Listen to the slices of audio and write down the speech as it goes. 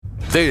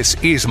This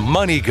is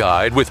Money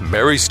Guide with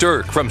Mary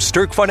Sterk from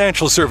Sterk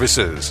Financial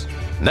Services.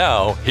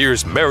 Now,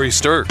 here's Mary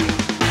Sterk.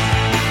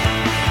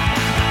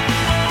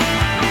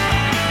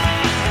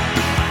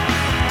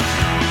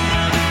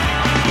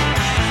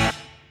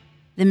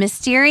 The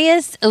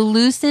mysterious,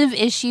 elusive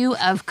issue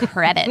of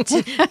credit.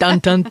 Dun,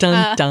 dun,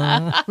 dun,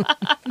 dun.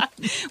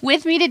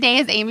 With me today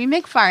is Amy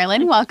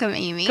McFarland. Welcome,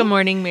 Amy. Good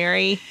morning,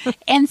 Mary.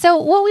 And so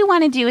what we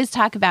want to do is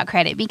talk about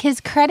credit,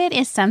 because credit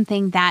is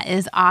something that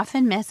is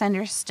often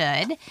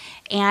misunderstood,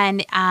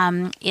 and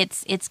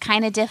it's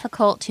kind of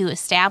difficult to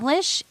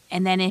establish.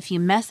 And then if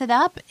you mess it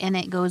up and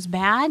it goes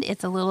bad,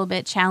 it's a little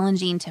bit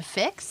challenging to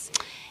fix.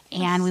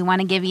 And we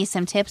want to give you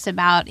some tips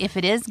about if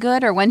it is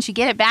good or once you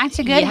get it back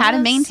to good, how to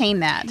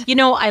maintain that. You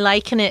know, I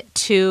liken it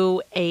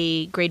to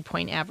a grade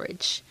point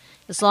average.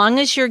 As long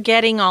as you're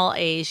getting all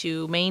A's,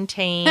 you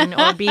maintain,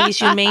 or B's,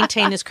 you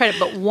maintain this credit.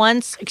 But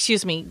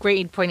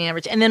grade point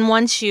average. And then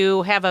once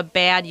you have a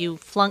bad, you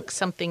flunk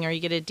something or you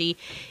get a D,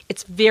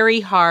 it's very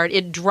hard.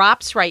 It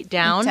drops right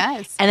down. It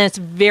does. And it's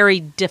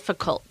very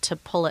difficult to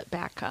pull it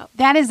back up.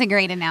 That is a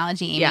great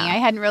analogy, Amy. Yeah. I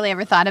hadn't really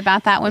ever thought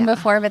about that one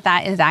before, but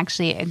that is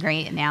actually a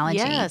great analogy.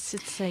 Yes,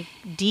 it's like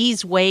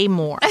D's way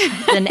more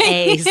than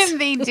A's.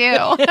 They do.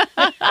 All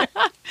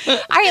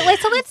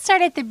right, let's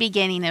start at the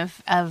beginning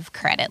of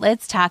credit.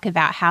 Let's talk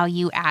about how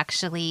you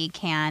actually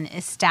can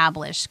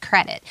establish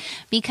credit,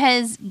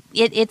 because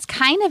it's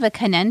kind of a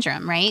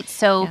conundrum, right?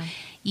 So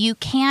you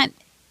can't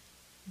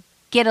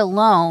get a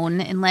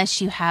loan unless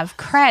you have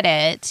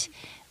credit,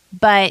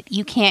 but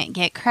you can't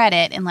get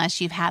credit unless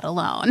you've had a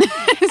loan.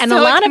 And So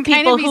a lot it of can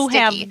people kind who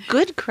have sticky.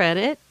 good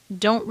credit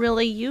don't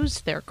really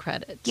use their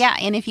credit. Yeah,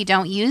 and if you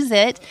don't use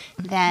it,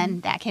 then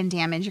that can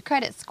damage your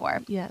credit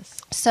score. Yes.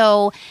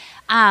 So,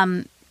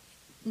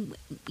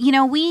 you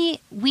know, we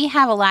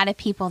have a lot of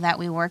people that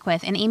we work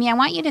with. And Amy, I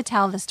want you to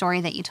tell the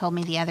story that you told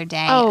me the other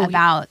day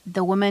about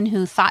the woman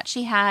who thought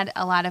she had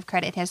a lot of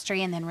credit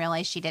history and then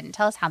realized she didn't.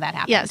 Tell us how that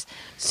happened. Yes.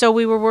 So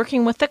we were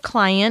working with a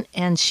client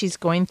and she's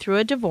going through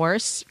a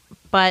divorce,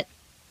 but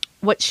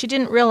what she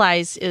didn't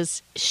realize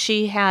is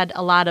she had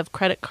a lot of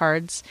credit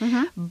cards,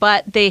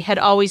 but they had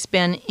always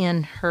been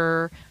in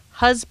her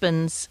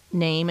husband's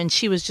name, and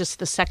she was just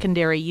the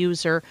secondary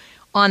user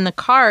on the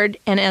card.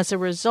 And as a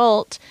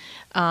result,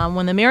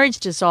 when the marriage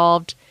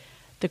dissolved,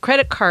 the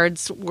credit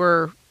cards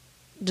were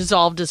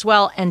dissolved as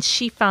well, and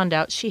she found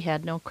out she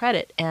had no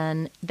credit.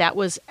 And that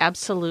was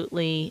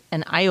absolutely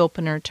an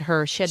eye-opener to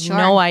her. She had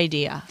no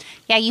idea.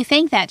 Yeah, you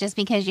think that just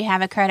because you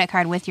have a credit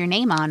card with your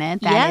name on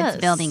it, that Yes.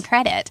 it's building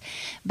credit.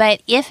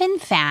 But if, in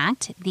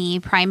fact, the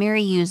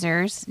primary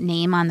user's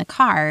name on the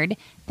card,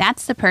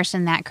 that's the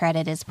person that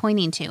credit is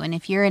pointing to. And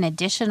if you're an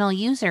additional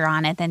user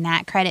on it, then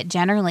that credit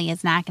generally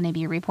is not going to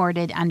be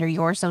reported under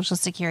your Social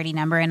Security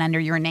number and under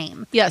your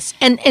name. Yes,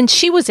 and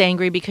she was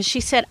angry because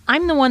she said,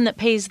 I'm the one that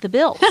pays the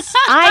bills.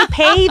 I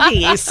pay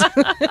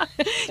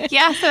these.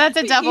 Yeah, so that's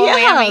a double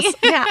Yes. whammy.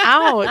 Yeah,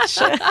 ouch.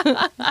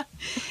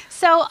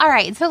 So, all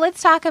right. So let's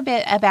talk a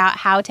bit about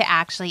how to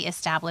actually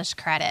establish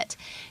credit.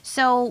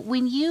 So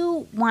when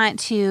you want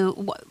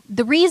to,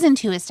 the reason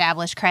to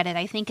establish credit,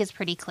 I think, is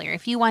pretty clear.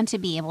 If you want to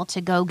be able to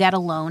go get a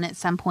loan at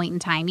some point in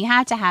time, you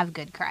have to have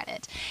good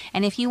credit.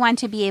 And if you want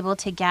to be able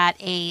to get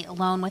a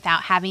loan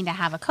without having to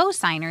have a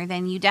cosigner,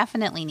 then you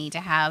definitely need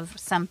to have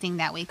something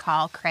that we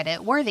call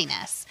credit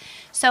worthiness.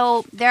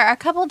 So there are a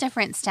couple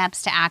different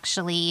steps to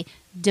actually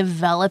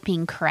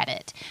developing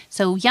credit.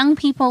 So young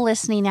people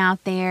listening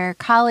out there,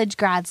 college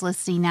grads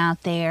listening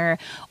out there,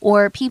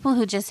 or people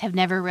who just have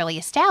never really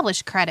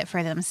established credit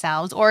for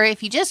themselves, or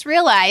if you just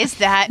realized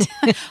that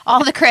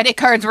all the credit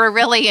cards were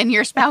really in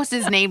your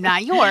spouse's name,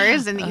 not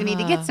yours, and that you need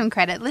to get some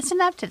credit,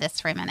 listen up to this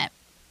for a minute.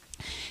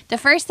 The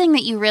first thing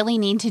that you really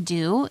need to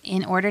do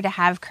in order to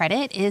have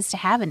credit is to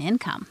have an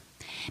income,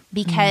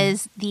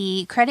 because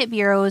the credit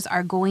bureaus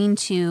are going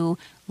to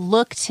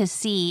look to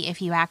see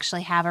if you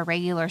actually have a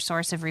regular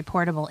source of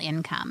reportable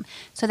income.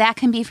 So that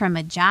can be from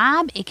a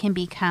job, it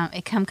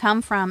can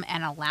come from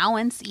an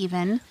allowance,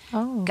 even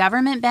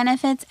government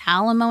benefits,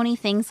 alimony,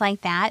 things like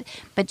that.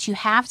 But you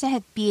have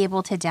to be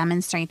able to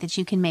demonstrate that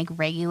you can make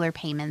regular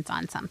payments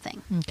on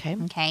something.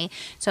 Okay.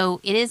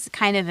 So it is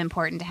kind of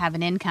important to have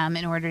an income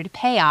in order to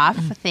pay off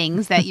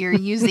things that you're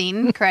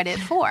using credit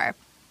for.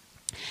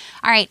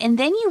 All right, and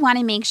then you want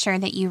to make sure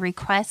that you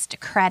request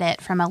credit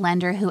from a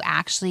lender who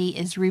actually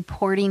is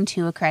reporting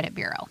to a credit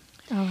bureau.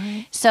 All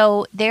right.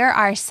 So there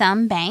are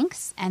some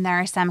banks and there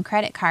are some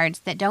credit cards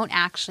that don't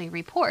actually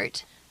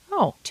report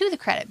to the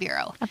credit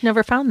bureau. I've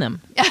never found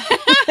them.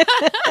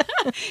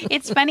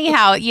 It's funny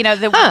how, you know,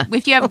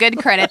 if you have good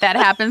credit, that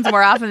happens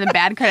more often than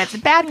bad credit. The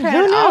bad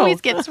credit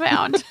always gets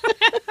found.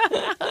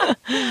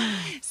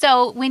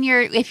 So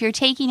if you're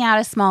taking out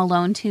a small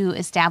loan to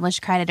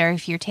establish credit, or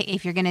if you're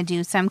going to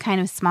do some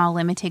kind of small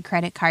limited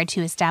credit card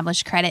to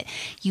establish credit,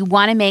 you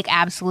want to make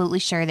absolutely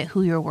sure that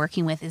who you're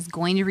working with is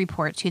going to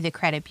report to the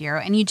credit bureau,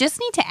 and you just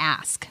need to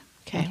ask.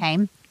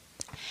 Okay.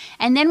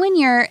 And then when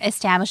you're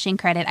establishing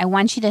credit, I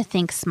want you to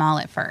think small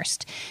at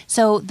first.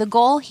 So the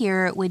goal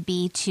here would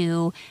be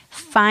to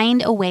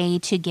find a way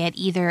to get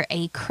either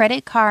a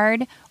credit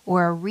card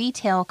or a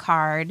retail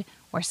card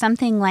or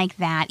something like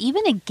that,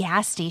 even a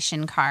gas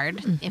station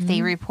card, if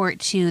they report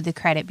to the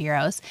credit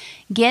bureaus.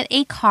 Get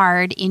a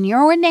card in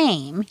your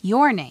name,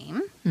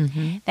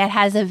 that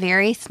has a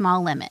very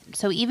small limit.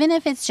 So even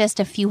if it's just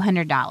a few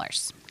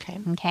 $100s.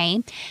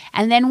 Okay.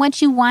 And then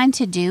what you want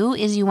to do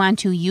is you want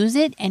to use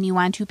it and you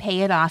want to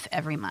pay it off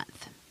every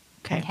month.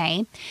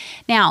 Okay.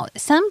 Now,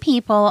 some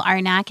people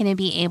are not going to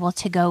be able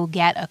to go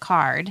get a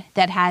card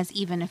that has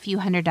even a few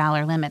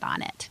 $100 limit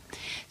on it.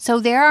 So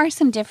there are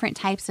some different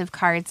types of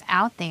cards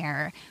out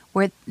there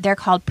where they're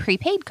called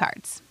prepaid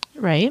cards.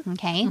 Right.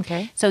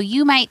 Okay. So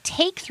you might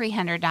take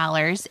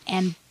 $300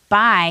 and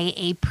buy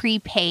a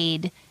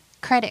prepaid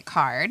credit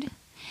card.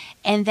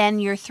 And then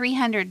your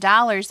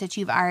 $300 that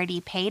you've already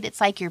paid, it's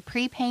like you're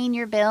prepaying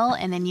your bill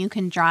and then you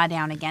can draw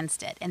down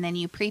against it. And then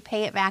you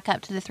prepay it back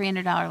up to the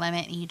 $300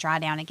 limit and you draw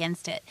down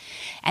against it.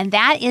 And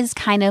that is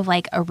kind of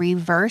like a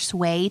reverse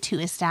way to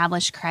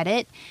establish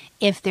credit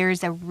if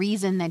there's a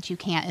reason that you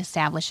can't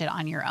establish it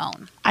on your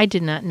own. I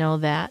did not know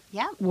that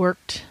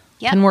worked.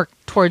 Yep. Can work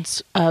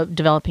towards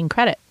developing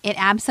credit. It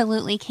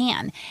absolutely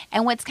can.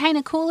 And what's kind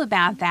of cool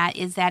about that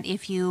is that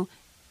if you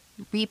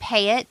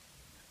repay it,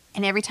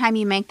 and every time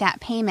you make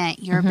that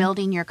payment, you're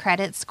building your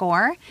credit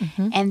score.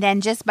 And then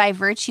just by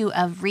virtue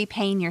of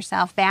repaying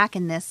yourself back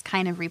in this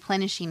kind of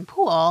replenishing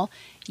pool,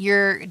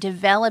 you're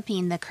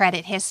developing the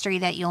credit history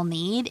that you'll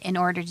need in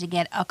order to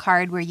get a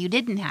card where you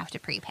didn't have to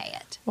prepay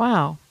it.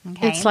 Wow.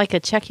 Okay. It's like a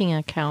checking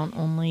account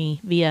only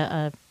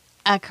via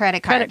a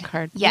credit card. Credit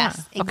card.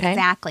 Yes, Yeah. Okay.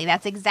 Exactly.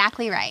 That's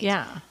exactly right.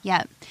 Yeah.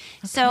 Yep. Okay.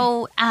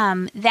 So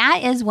that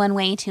is one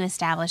way to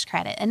establish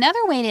credit.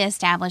 Another way to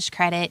establish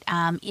credit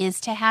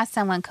is to have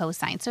someone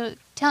co-sign. So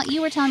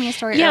you were telling me a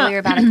story earlier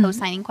about a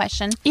co-signing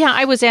question. Yeah,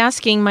 I was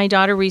asking. My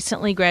daughter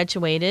recently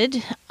graduated.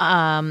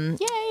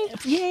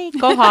 Yay!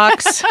 Go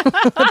Hawks!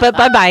 But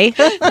bye-bye.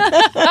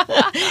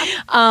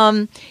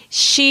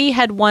 She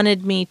had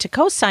wanted me to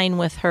co-sign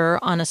with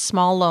her on a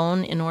small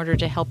loan in order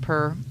to help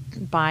her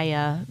buy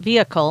a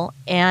vehicle,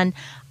 and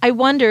I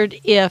wondered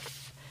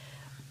if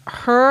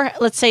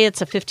let's say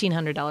it's a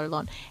 $1,500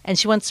 loan, and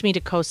she wants me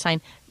to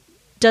co-sign.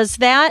 Does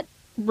that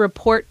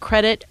report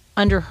credit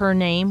under her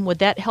name? Would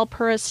that help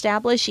her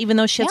establish, even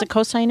though she has a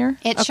co-signer?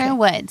 It sure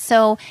would.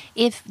 So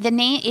if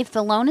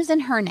the loan is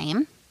in her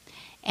name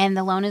and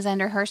the loan is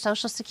under her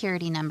Social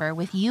Security number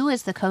with you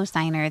as the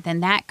co-signer,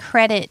 then that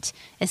credit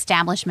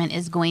establishment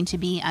is going to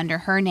be under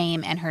her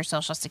name and her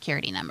Social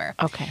Security number.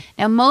 Okay.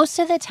 Now, most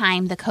of the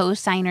time, the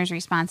co-signer's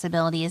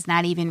responsibility is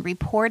not even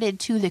reported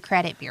to the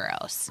credit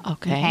bureaus.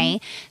 Okay.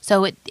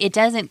 So it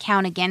doesn't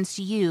count against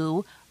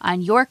you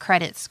on your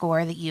credit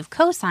score that you've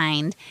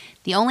co-signed.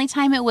 The only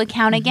time it would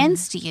count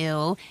against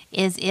you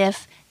is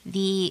if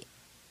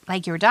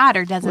like your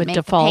daughter doesn't make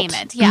default. the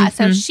payment. Yeah,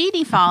 so if she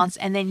defaults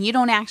and then you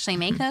don't actually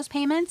make those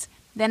payments,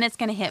 then it's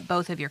going to hit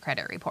both of your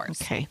credit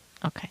reports. Okay.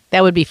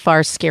 That would be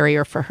far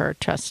scarier for her,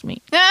 trust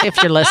me, if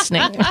you're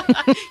listening.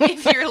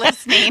 If you're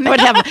listening. It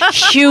would have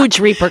huge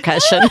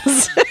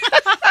repercussions.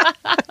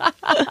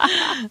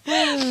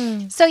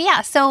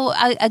 So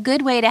a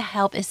good way to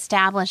help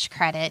establish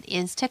credit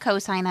is to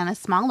co-sign on a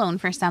small loan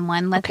for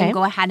someone. Let them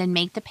go ahead and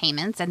make the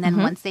payments. And then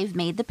once they've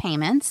made the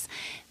payments,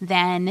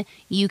 then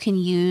you can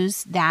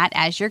use that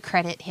as your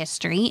credit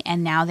history.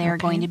 And now they're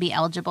going to be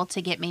eligible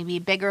to get maybe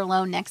a bigger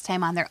loan next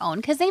time on their own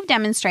because they've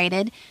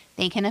demonstrated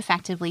they can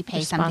effectively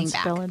pay something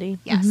back.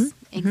 Yes,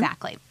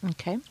 exactly.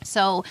 Okay.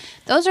 So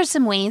those are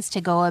some ways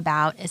to go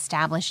about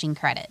establishing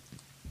credit.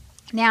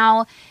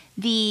 Now,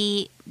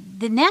 the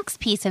next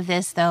piece of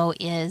this, though,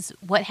 is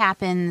what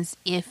happens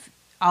if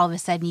all of a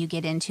sudden you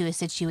get into a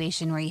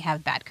situation where you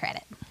have bad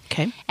credit.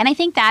 Okay. And I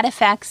think that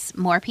affects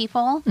more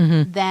people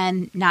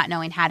than not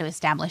knowing how to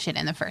establish it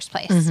in the first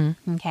place.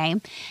 Okay.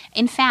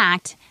 In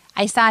fact,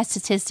 I saw a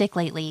statistic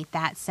lately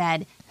that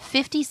said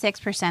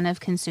 56% of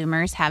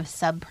consumers have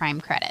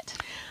subprime credit.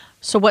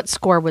 So what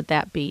score would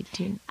that be?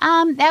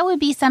 That would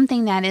be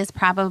something that is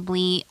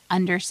probably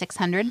under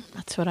 600.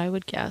 That's what I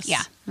would guess.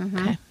 Yeah.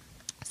 Okay.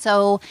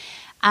 So,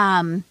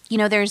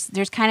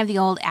 there's kind of the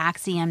old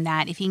axiom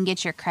that if you can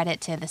get your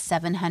credit to the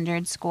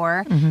 700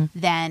 score,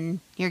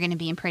 then you're going to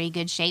be in pretty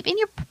good shape. And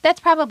that's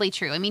probably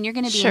true. I mean, you're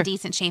going to be in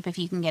decent shape if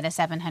you can get a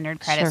 700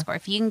 credit score.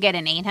 If you can get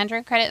an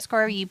 800 credit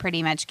score, you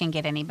pretty much can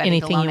get anybody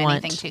to loan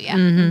anything to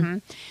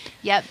you.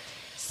 Yep.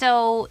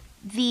 So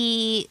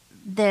the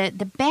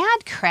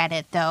bad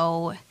credit,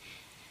 though,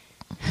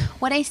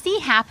 what I see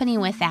happening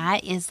with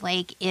that is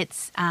like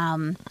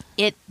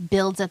it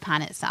builds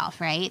upon itself,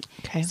 right?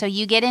 Okay. So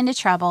you get into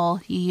trouble,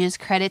 you use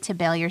credit to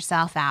bail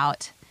yourself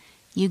out.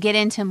 you get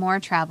into more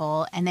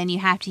trouble, and then you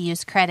have to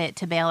use credit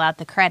to bail out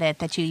the credit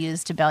that you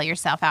used to bail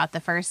yourself out the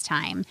first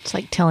time. It's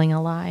like telling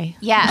a lie.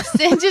 Yes,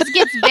 it just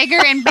gets bigger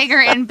and bigger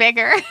and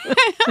bigger.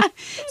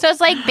 So it's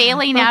like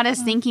bailing out a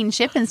sinking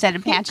ship instead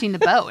of patching the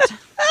boat.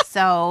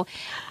 So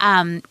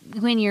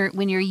when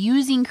you're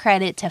using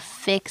credit to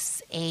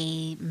fix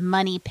a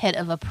money pit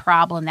of a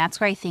problem, that's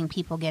where I think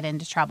people get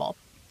into trouble.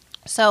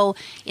 So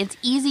it's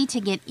easy to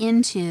get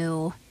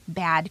into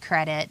bad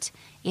credit.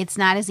 It's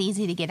not as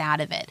easy to get out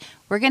of it.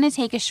 We're going to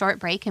take a short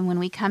break, and when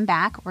we come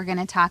back, we're going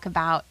to talk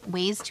about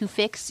ways to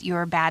fix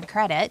your bad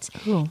credit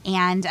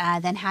and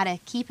then how to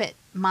keep it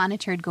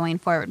monitored going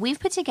forward. We've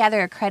put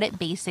together a credit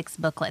basics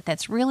booklet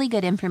that's really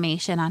good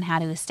information on how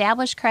to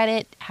establish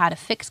credit, how to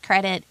fix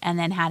credit, and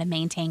then how to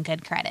maintain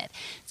good credit.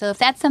 So if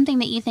that's something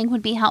that you think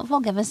would be helpful,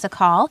 give us a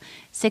call,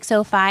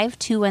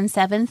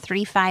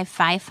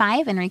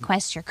 605-217-3555, and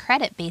request your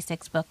credit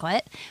basics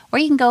booklet. Or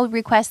you can go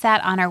request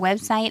that on our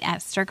website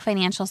at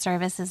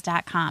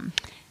sterkfinancialservices.com.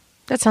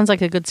 That sounds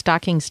like a good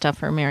stocking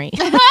stuffer, Mary.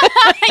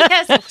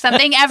 Yes,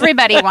 something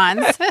everybody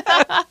wants.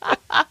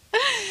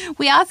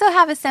 We also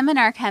have a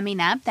seminar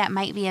coming up that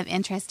might be of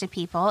interest to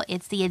people.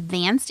 It's the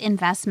Advanced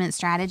Investment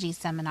Strategy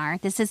Seminar.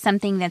 This is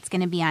something that's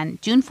going to be on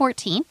June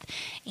 14th,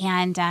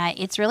 and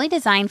it's really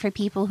designed for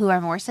people who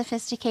are more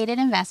sophisticated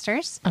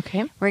investors.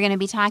 Okay. We're going to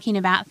be talking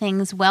about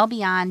things well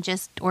beyond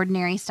just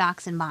ordinary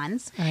stocks and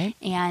bonds. All right.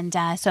 And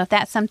so if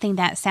that's something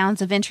that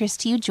sounds of interest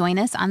to you, join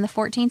us on the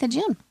 14th of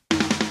June.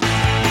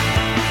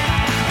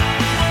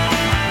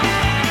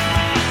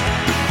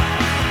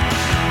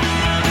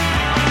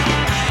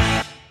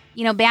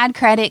 You know, bad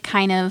credit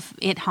kind of,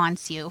 it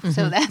haunts you. Mm-hmm.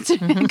 So that's a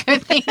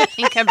good thing to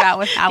think about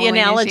with Halloween.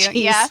 The analogies.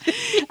 Yeah.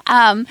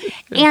 And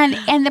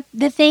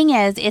the thing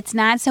is, it's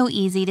not so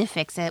easy to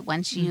fix it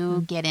once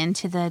you get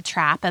into the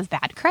trap of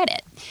bad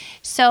credit.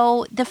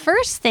 So the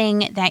first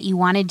thing that you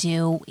want to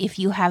do if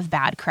you have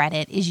bad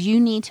credit is you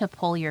need to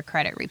pull your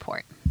credit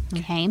report.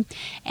 Okay.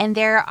 And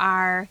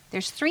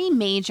there's three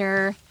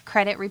major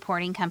credit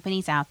reporting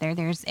companies out there.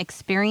 There's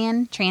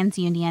Experian,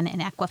 TransUnion,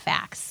 and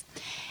Equifax.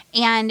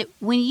 And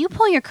when you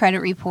pull your credit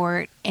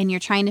report and you're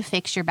trying to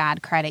fix your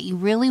bad credit, you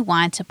really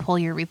want to pull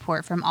your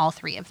report from all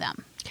three of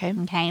them.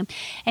 Okay.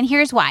 And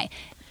here's why.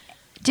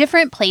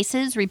 Different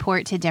places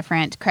report to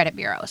different credit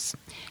bureaus.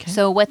 Okay.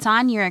 So what's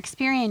on your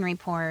Experian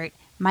report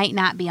might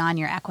not be on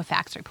your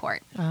Equifax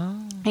report.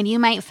 Oh. And you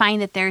might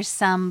find that there's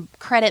some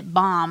credit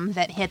bomb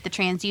that hit the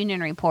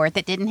TransUnion report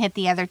that didn't hit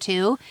the other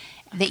two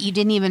that you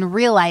didn't even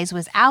realize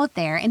was out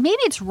there. And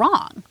maybe it's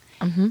wrong.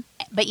 Mm-hmm.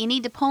 But you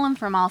need to pull them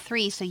from all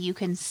three so you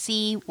can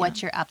see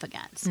what you're up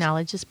against.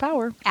 Knowledge is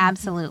power.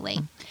 Absolutely.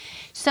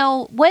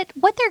 So what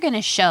they're going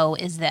to show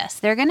is this.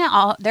 They're going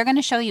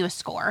to show you a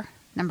score,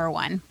 number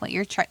one, what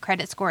your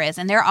credit score is,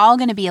 and they're all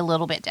going to be a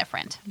little bit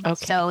different.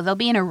 Okay. So they'll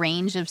be in a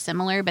range of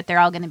similar, but they're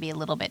all going to be a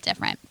little bit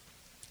different.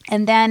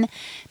 And then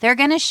they're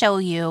going to show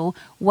you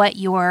what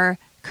your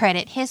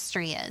credit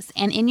history is.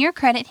 And in your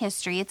credit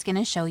history, it's going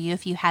to show you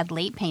if you had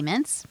late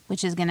payments,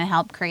 which is going to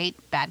help create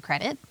bad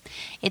credit.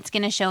 It's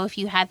going to show if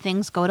you had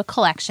things go to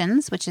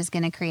collections, which is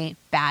going to create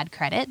bad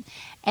credit.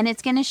 And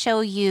it's going to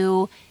show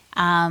you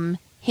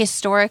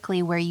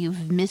historically where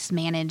you've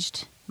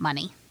mismanaged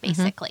money,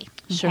 basically.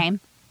 Mm-hmm. Okay. Sure.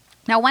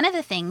 Now, one of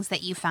the things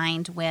that you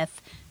find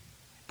with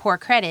poor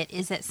credit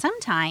is that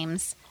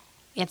sometimes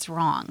it's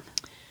wrong.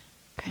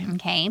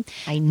 Okay.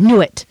 I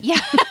knew it. Yeah.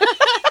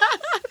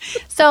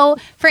 So,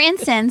 for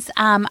instance,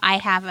 I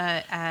have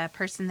a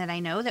person that I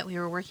know that we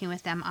were working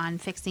with them on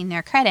fixing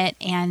their credit,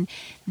 and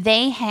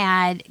they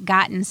had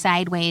gotten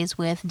sideways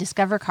with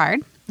Discover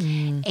Card,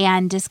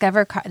 and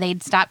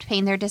they'd stopped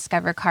paying their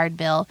Discover Card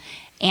bill,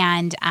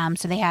 and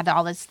so they had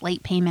all this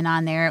late payment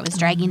on there. It was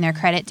dragging their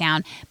credit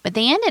down, but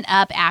they ended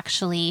up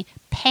actually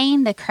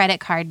paying the credit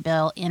card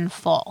bill in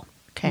full.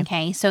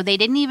 Okay, so they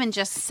didn't even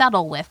just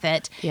settle with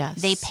it.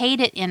 Yes. They paid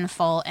it in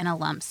full in a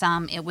lump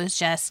sum. It was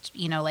just,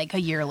 like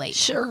a year late.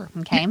 Sure.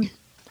 Okay.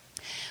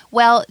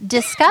 Well,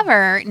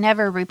 Discover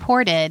never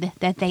reported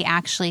that they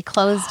actually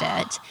closed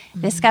it.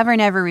 Discover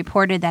never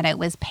reported that it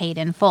was paid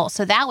in full.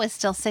 So that was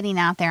still sitting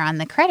out there on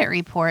the credit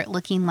report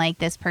looking like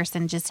this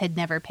person just had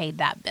never paid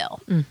that bill.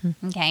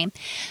 Mm-hmm. Okay.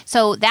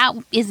 So that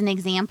is an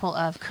example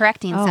of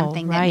correcting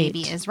something that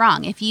maybe is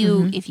wrong. If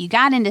you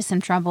got into some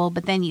trouble,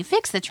 but then you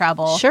fix the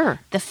trouble,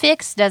 the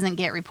fix doesn't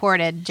get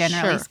reported,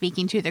 generally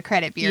speaking, to the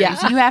credit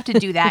bureaus. Yeah. You have to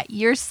do that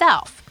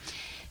yourself.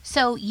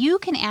 So you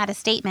can add a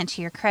statement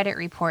to your credit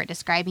report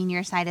describing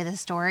your side of the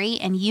story,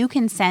 and you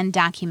can send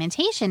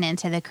documentation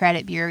into the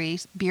credit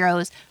bureaus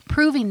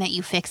proving that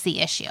you fixed the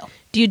issue.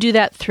 Do you do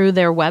that through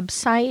their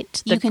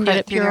website? You can do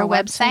it through their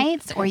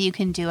websites, or you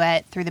can do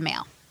it through the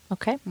mail.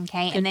 Okay.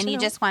 Okay. And then you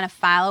just want to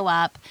follow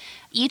up.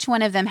 Each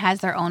one of them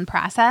has their own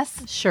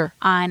process. Sure.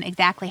 On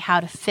exactly how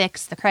to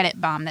fix the credit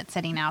bomb that's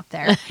sitting out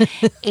there.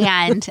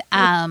 And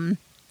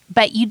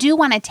but you do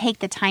want to take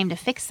the time to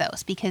fix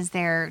those because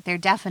they're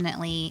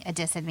definitely a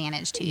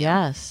disadvantage to you.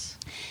 Yes.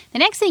 The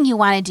next thing you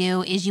want to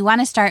do is you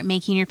want to start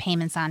making your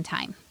payments on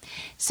time.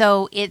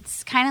 So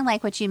it's kind of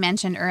like what you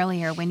mentioned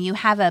earlier. When you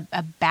have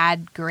a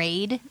bad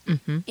grade,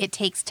 it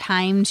takes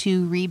time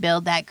to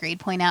rebuild that grade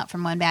point out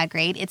from one bad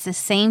grade. It's the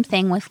same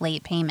thing with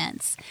late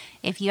payments.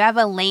 If you have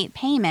a late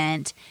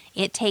payment,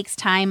 it takes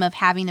time of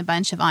having a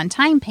bunch of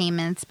on-time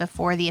payments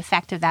before the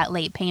effect of that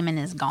late payment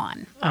is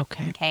gone.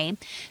 Okay.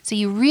 So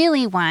you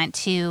really want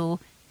to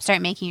start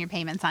making your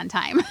payments on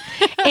time.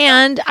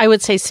 And I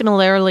would say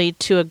similarly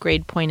to a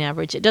grade point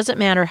average, it doesn't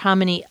matter how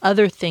many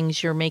other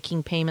things you're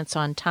making payments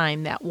on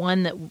time. That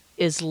one that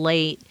is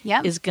late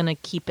is going to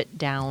keep it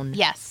down.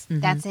 Yes,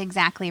 that's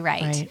exactly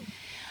right.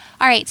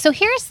 All right, so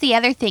here's the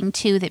other thing,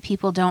 too, that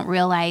people don't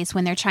realize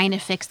when they're trying to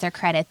fix their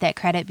credit that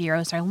credit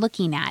bureaus are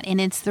looking at,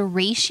 and it's the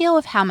ratio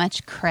of how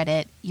much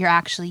credit you're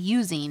actually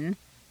using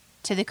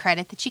to the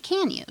credit that you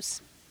can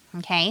use,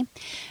 okay?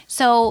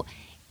 So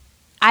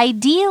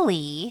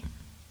ideally,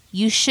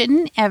 you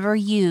shouldn't ever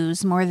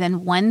use more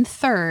than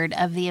 1/3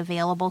 of the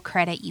available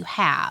credit you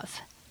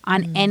have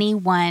on any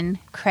one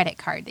credit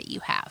card that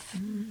you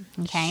have,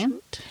 okay?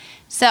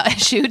 So,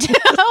 shoot.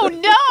 Oh,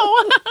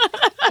 no!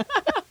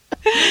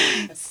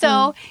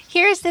 So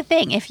here's the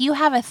thing. If you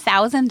have a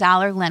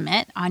 $1,000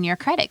 limit on your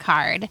credit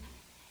card,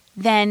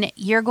 then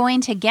you're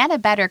going to get a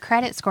better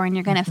credit score and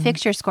you're going to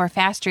fix your score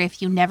faster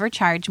if you never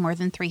charge more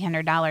than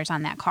 $300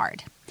 on that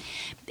card.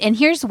 And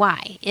here's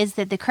why, is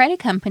that the credit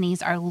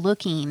companies are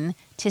looking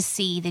to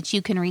see that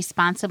you can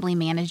responsibly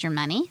manage your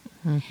money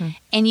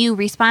and you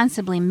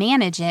responsibly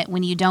manage it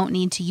when you don't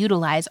need to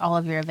utilize all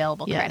of your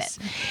available credit.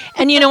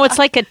 And, it's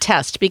like a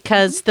test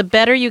because the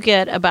better you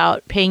get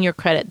about paying your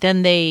credit,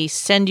 then they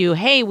send you,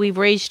 hey, we've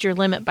raised your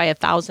limit by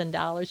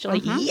 $1,000. You're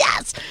like,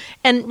 yes.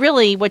 And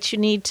really what you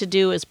need to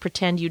do is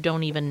pretend you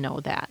don't even know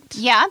that.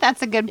 Yeah,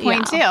 that's a good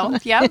point too.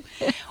 Yep.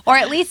 Or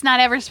at least not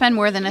ever spend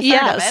more than a third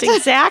of it. Yes,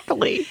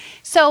 exactly.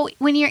 So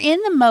when you're in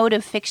the mode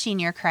of fixing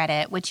your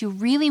credit, what you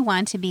really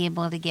want to be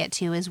able to get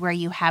to is where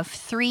you have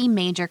 3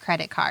 major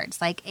credit cards,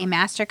 like a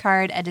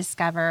MasterCard, a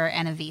Discover,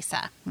 and a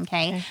Visa,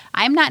 okay?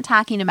 I'm not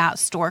talking about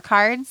store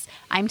cards.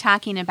 I'm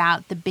talking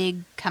about the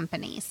big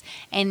companies.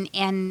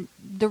 And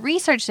the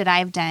research that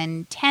I've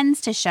done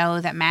tends to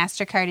show that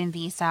MasterCard and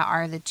Visa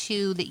are the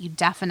 2 that you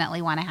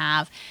definitely want to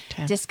have.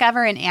 Okay.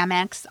 Discover and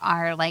Amex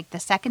are like the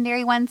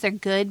secondary ones. They're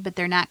good, but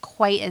they're not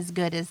quite as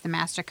good as the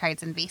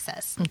MasterCards and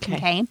Visas,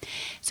 okay?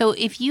 So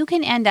if you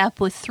can end up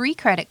with 3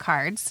 credit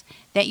cards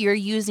that you're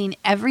using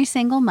every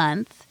single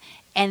month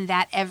and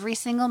that every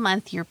single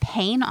month you're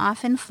paying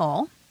off in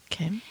full,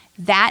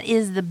 that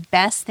is the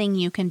best thing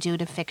you can do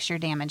to fix your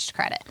damaged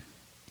credit.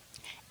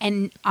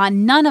 And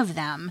on none of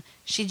them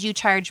should you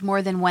charge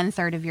more than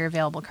 1/3 of your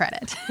available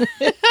credit.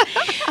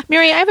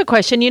 Mary, I have a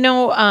question.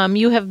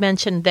 You have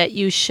mentioned that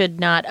you should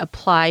not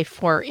apply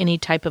for any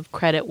type of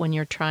credit when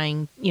you're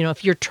trying,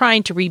 if you're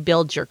trying to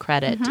rebuild your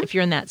credit, if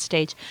you're in that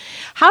stage.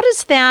 How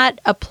does that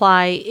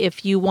apply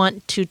if you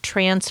want to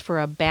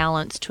transfer a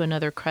balance to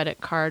another credit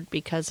card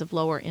because of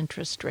lower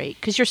interest rate?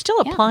 Because you're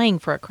still applying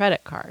for a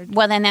credit card.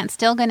 Well, then that's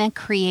still going to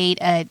create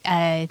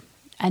a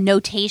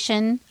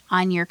notation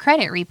on your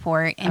credit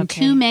report, and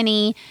too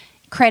many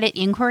credit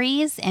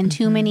inquiries and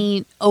too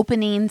many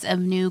openings of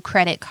new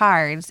credit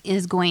cards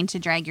is going to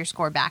drag your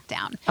score back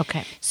down.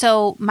 Okay.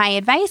 So my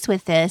advice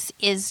with this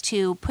is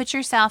to put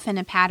yourself in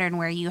a pattern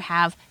where you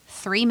have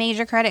 3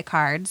 major credit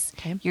cards.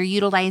 You're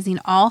utilizing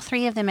all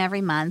 3 of them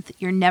every month.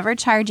 You're never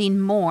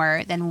charging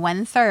more than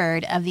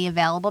 1/3 of the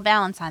available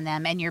balance on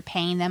them, and you're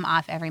paying them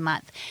off every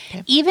month.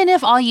 Even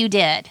if all you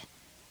did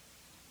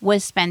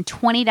was spend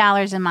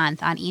 $20 a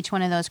month on each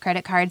one of those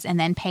credit cards and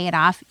then pay it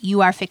off,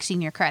 you are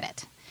fixing your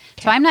credit.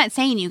 So I'm not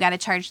saying you got to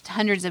charge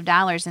hundreds of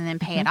dollars and then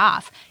pay it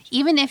off.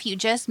 Even if you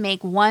just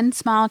make one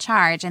small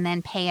charge and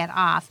then pay it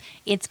off,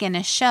 it's going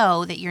to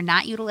show that you're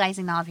not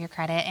utilizing all of your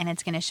credit, and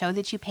it's going to show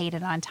that you paid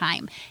it on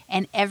time.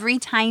 And every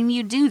time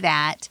you do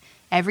that,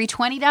 every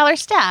 $20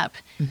 step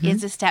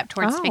is a step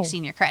towards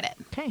fixing your credit.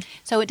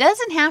 So it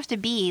doesn't have to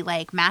be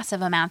like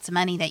massive amounts of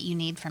money that you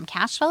need from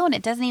cash flow, and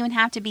it doesn't even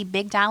have to be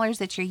big dollars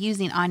that you're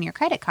using on your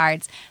credit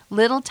cards.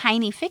 Little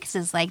tiny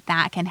fixes like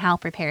that can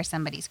help repair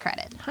somebody's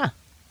credit.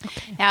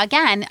 Now,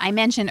 again, I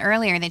mentioned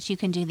earlier that you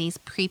can do these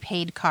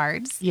prepaid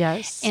cards.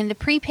 Yes. And the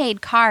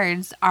prepaid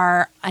cards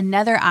are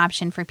another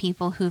option for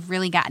people who've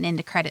really gotten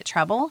into credit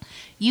trouble.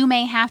 You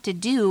may have to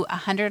do a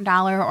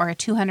 $100 or a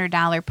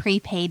 $200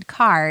 prepaid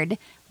card.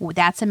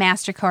 That's a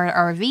MasterCard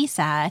or a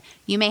Visa.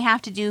 You may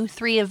have to do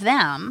 3 of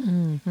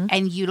them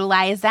and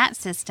utilize that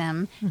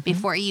system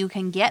before you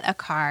can get a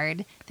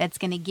card that's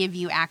going to give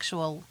you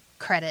actual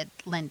credit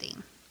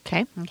lending.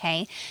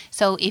 Okay.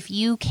 So if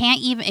your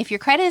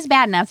credit is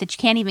bad enough that you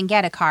can't even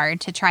get a card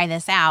to try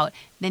this out,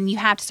 then you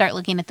have to start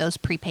looking at those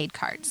prepaid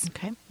cards.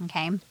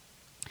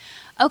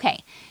 Okay.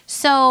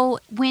 So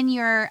when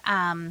you've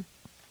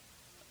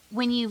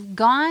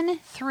gone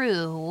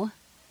through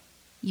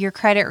your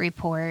credit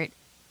report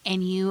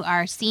and you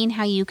are seeing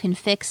how you can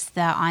fix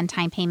the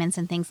on-time payments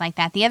and things like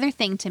that, the other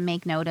thing to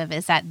make note of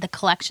is that the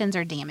collections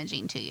are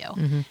damaging to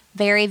you.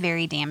 Very,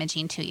 very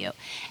damaging to you.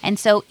 And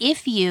so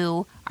if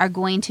you are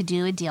going to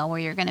do a deal where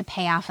you're going to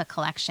pay off a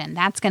collection,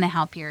 that's going to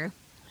help your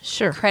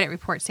Sure. credit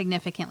report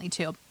significantly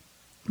too.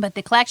 But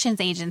the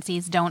collections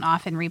agencies don't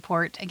often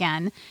report,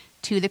 again,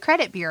 to the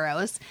credit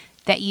bureaus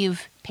that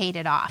you've paid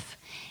it off.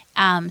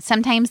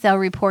 Sometimes they'll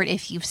report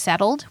if you've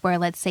settled, where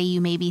let's say you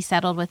maybe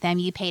settled with them,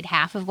 you paid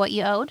half of what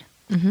you owed.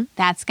 Mm-hmm.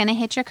 That's going to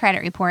hit your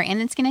credit report,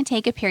 and it's going to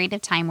take a period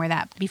of time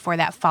before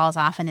that falls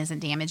off and isn't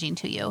damaging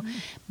to you. Mm-hmm.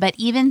 But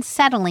even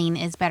settling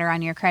is better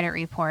on your credit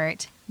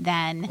report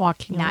than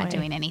walking not away.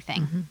 Doing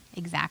anything. Mm-hmm.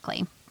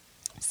 Exactly.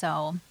 So,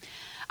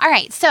 all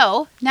right.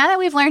 So now that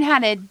we've learned how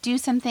to do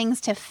some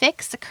things to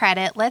fix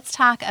credit, let's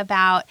talk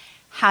about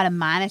how to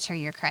monitor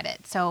your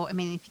credit. So, I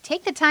mean, if you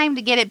take the time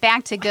to get it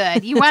back to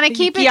good, you want to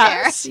keep it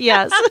there.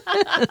 Yes.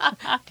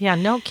 Yeah,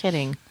 no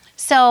kidding.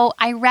 So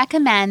I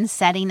recommend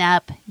setting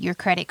up your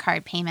credit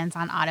card payments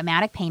on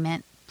automatic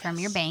payment from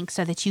your bank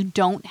so that you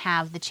don't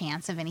have the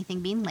chance of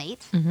anything being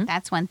late. Mm-hmm.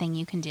 That's one thing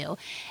you can do.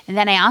 And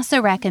then I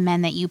also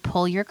recommend that you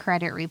pull your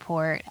credit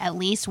report at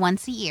least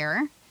once a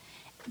year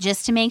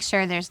just to make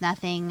sure there's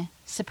nothing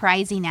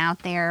surprising out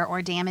there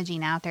or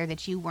damaging out there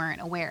that you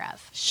weren't aware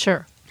of.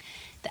 Sure.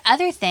 The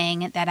other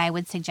thing that I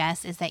would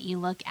suggest is that you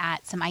look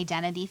at some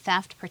identity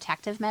theft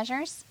protective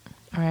measures.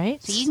 All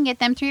right. So you can get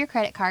them through your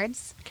credit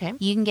cards. Okay.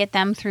 You can get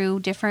them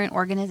through different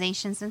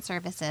organizations and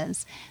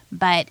services.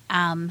 But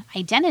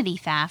identity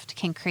theft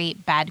can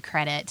create bad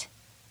credit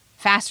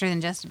faster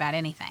than just about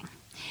anything.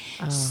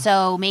 Oh.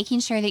 So making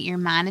sure that you're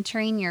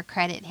monitoring your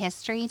credit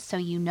history so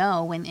you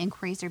know when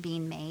inquiries are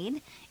being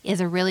made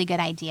is a really good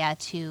idea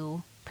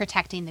to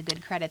protecting the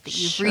good credit that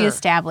you've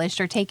reestablished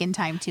or taken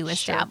time to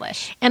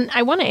establish. And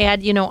I want to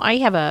add, I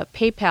have a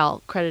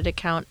PayPal credit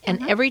account,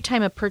 and every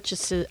time I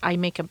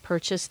make a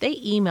purchase, they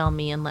email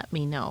me and let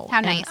me know. How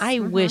nice. And I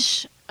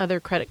wish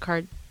other credit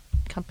card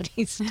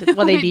companies did.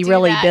 Well, they'd be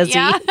really busy.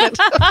 Yeah.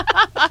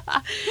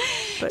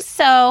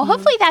 So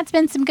hopefully that's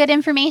been some good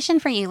information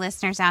for you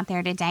listeners out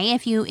there today.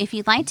 If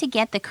you'd like to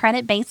get the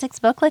Credit Basics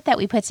booklet that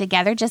we put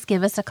together, just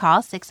give us a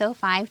call,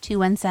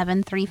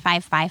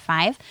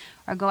 605-217-3555,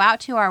 or go out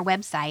to our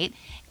website,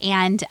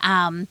 and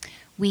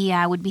we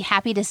would be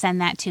happy to send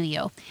that to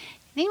you.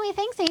 Anyway,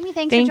 thanks, Amy.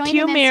 Thanks for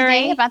joining us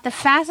today about the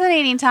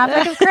fascinating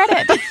topic of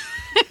credit.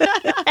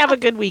 Have a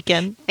good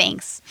weekend.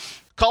 Thanks.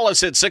 Call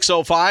us at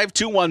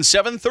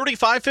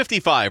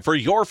 605-217-3555 for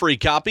your free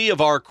copy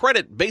of our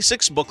Credit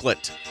Basics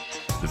booklet.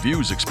 The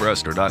views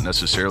expressed are not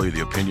necessarily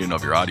the opinion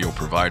of your audio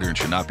provider and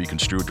should not be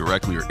construed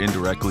directly or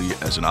indirectly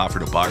as an offer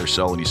to buy or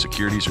sell any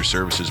securities or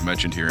services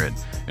mentioned herein.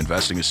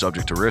 Investing is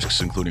subject to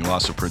risks, including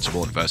loss of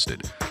principal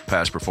invested.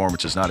 Past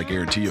performance is not a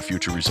guarantee of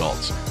future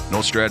results.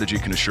 No strategy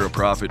can assure a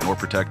profit nor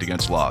protect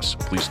against loss.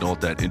 Please note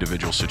that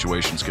individual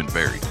situations can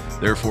vary.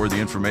 Therefore, the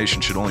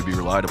information should only be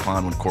relied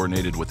upon when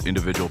coordinated with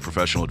individual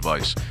professional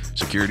advice.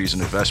 Securities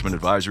and investment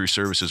advisory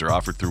services are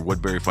offered through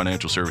Woodbury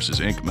Financial Services,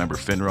 Inc., member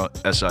FINRA,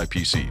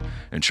 SIPC.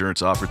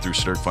 Insurance offered through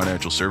Sterk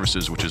Financial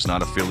Services, which is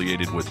not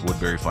affiliated with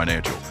Woodbury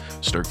Financial.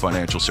 Sterk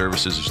Financial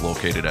Services is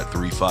located at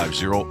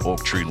 350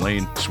 Oak Tree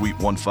Lane, Suite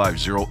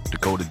 150,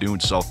 Dakota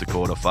Dunes, South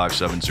Dakota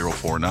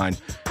 57049,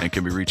 and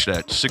can be reached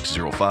at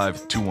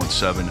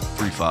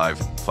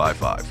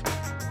 605-217-3555.